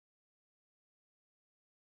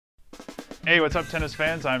Hey, what's up tennis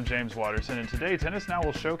fans? I'm James Waterson, and today Tennis Now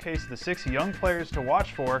will showcase the 6 young players to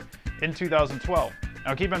watch for in 2012.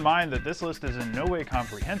 Now keep in mind that this list is in no way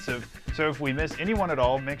comprehensive, so if we miss anyone at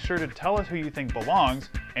all, make sure to tell us who you think belongs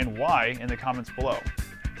and why in the comments below.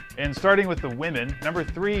 And starting with the women, number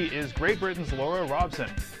 3 is Great Britain's Laura Robson.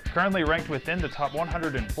 Currently ranked within the top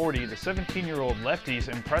 140, the 17-year-old lefties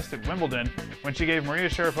impressed at Wimbledon when she gave Maria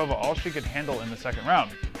Sharapova all she could handle in the second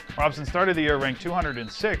round. Robson started the year ranked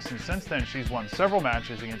 206, and since then she's won several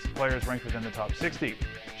matches against players ranked within the top 60.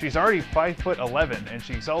 She's already 5'11", and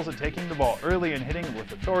she excels at taking the ball early and hitting it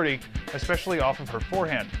with authority, especially off of her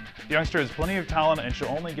forehand. The youngster has plenty of talent and she'll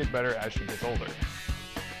only get better as she gets older.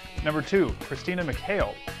 Number 2, Christina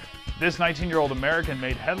McHale. This 19-year-old American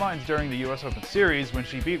made headlines during the US Open Series when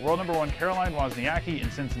she beat world number 1 Caroline Wozniacki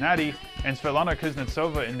in Cincinnati and Svetlana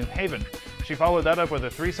Kuznetsova in New Haven. She followed that up with a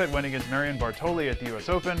 3-set win against Marion Bartoli at the US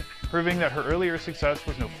Open, proving that her earlier success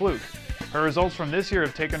was no fluke. Her results from this year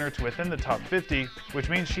have taken her to within the top 50, which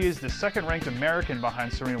means she is the second-ranked American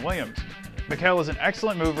behind Serena Williams. McHale is an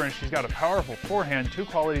excellent mover and she's got a powerful forehand, 2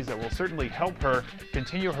 qualities that will certainly help her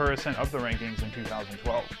continue her ascent up the rankings in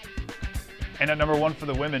 2012. And at number 1 for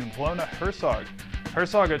the women, Polona Hercog.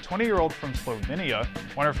 Hercog, a 20-year-old from Slovenia,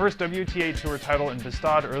 won her first WTA Tour title in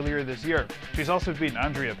Bastad earlier this year. She's also beaten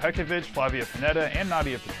Andrea Pekovic, Flavia Pennetta, and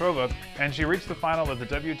Nadia Petrova, and she reached the final of the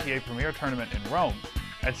WTA Premier Tournament in Rome.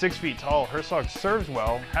 At 6 feet tall, Hercog serves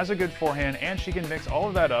well, has a good forehand, and she can mix all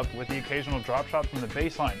of that up with the occasional drop shot from the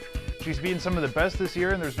baseline. She's beaten some of the best this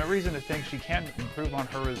year, and there's no reason to think she can't improve on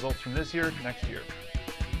her results from this year next year.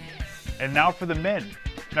 And now for the men.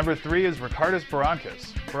 Number 3 is Ricardis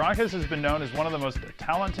Berankis. Berankis has been known as one of the most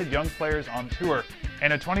talented young players on tour,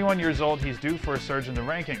 and at 21 years old, he's due for a surge in the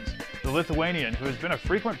rankings. The Lithuanian, who has been a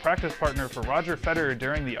frequent practice partner for Roger Federer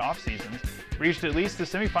during the off-seasons, reached at least the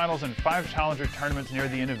semifinals in 5 challenger tournaments near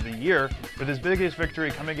the end of the year, with his biggest victory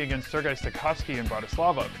coming against Sergei Stakhovsky in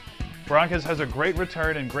Bratislava. Berankis has a great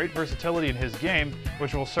return and great versatility in his game,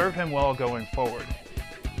 which will serve him well going forward.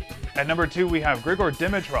 At number 2, we have Grigor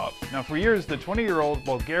Dimitrov. Now, for years, the 20-year-old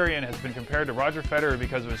Bulgarian has been compared to Roger Federer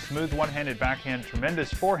because of his smooth one-handed backhand,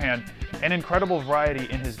 tremendous forehand, and incredible variety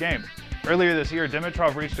in his game. Earlier this year,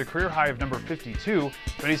 Dimitrov reached a career high of number 52,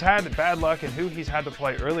 but he's had bad luck in who he's had to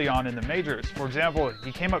play early on in the majors. For example,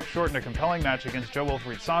 he came up short in a compelling match against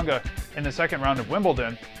Jo-Wilfried Tsonga in the second round of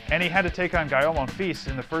Wimbledon, and he had to take on Gael Monfils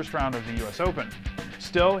in the first round of the US Open.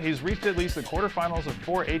 Still, he's reached at least the quarterfinals of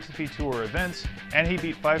 4 ATP Tour events, and he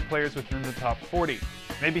beat 5 players within the top 40.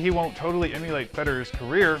 Maybe he won't totally emulate Federer's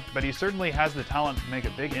career, but he certainly has the talent to make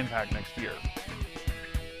a big impact next year.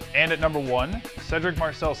 And at number 1,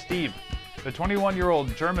 Cedrik-Marcel Stebe. The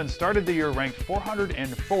 21-year-old German started the year ranked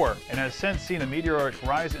 404 and has since seen a meteoric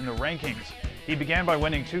rise in the rankings. He began by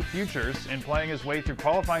winning 2 futures and playing his way through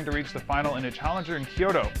qualifying to reach the final in a challenger in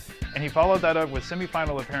Kyoto, and he followed that up with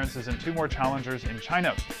semi-final appearances in 2 more challengers in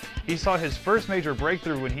China. He saw his first major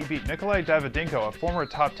breakthrough when he beat Nikolai Davydenko, a former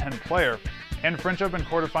top 10 player, and French Open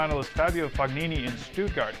quarterfinalist Fabio Fognini in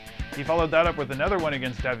Stuttgart. He followed that up with another win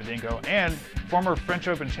against Davydenko and former French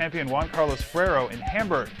Open champion Juan Carlos Ferrero in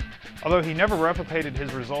Hamburg. Although he never replicated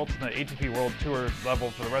his results in the ATP World Tour level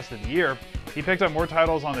for the rest of the year, he picked up more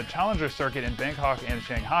titles on the Challenger circuit in Bangkok and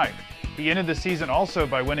Shanghai. He ended the season also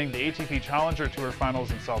by winning the ATP Challenger Tour finals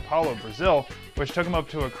in Sao Paulo, Brazil, which took him up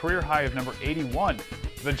to a career high of number 81.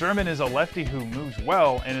 The German is a lefty who moves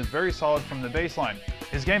well and is very solid from the baseline.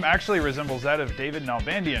 His game actually resembles that of David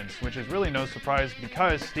Nalbandian's, which is really no surprise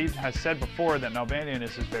because Steve has said before that Nalbandian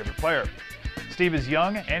is his favorite player. Steve is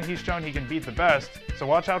young and he's shown he can beat the best, so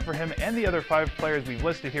watch out for him and the other 5 players we've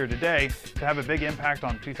listed here today to have a big impact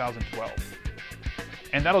on 2012.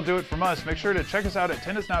 And that'll do it from us. Make sure to check us out at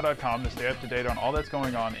tennisnow.com to stay up to date on all that's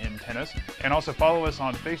going on in tennis, and also follow us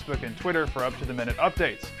on Facebook and Twitter for up-to-the-minute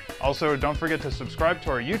updates. Also, don't forget to subscribe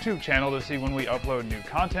to our YouTube channel to see when we upload new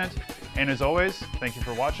content. And as always, thank you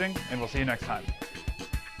for watching, and we'll see you next time.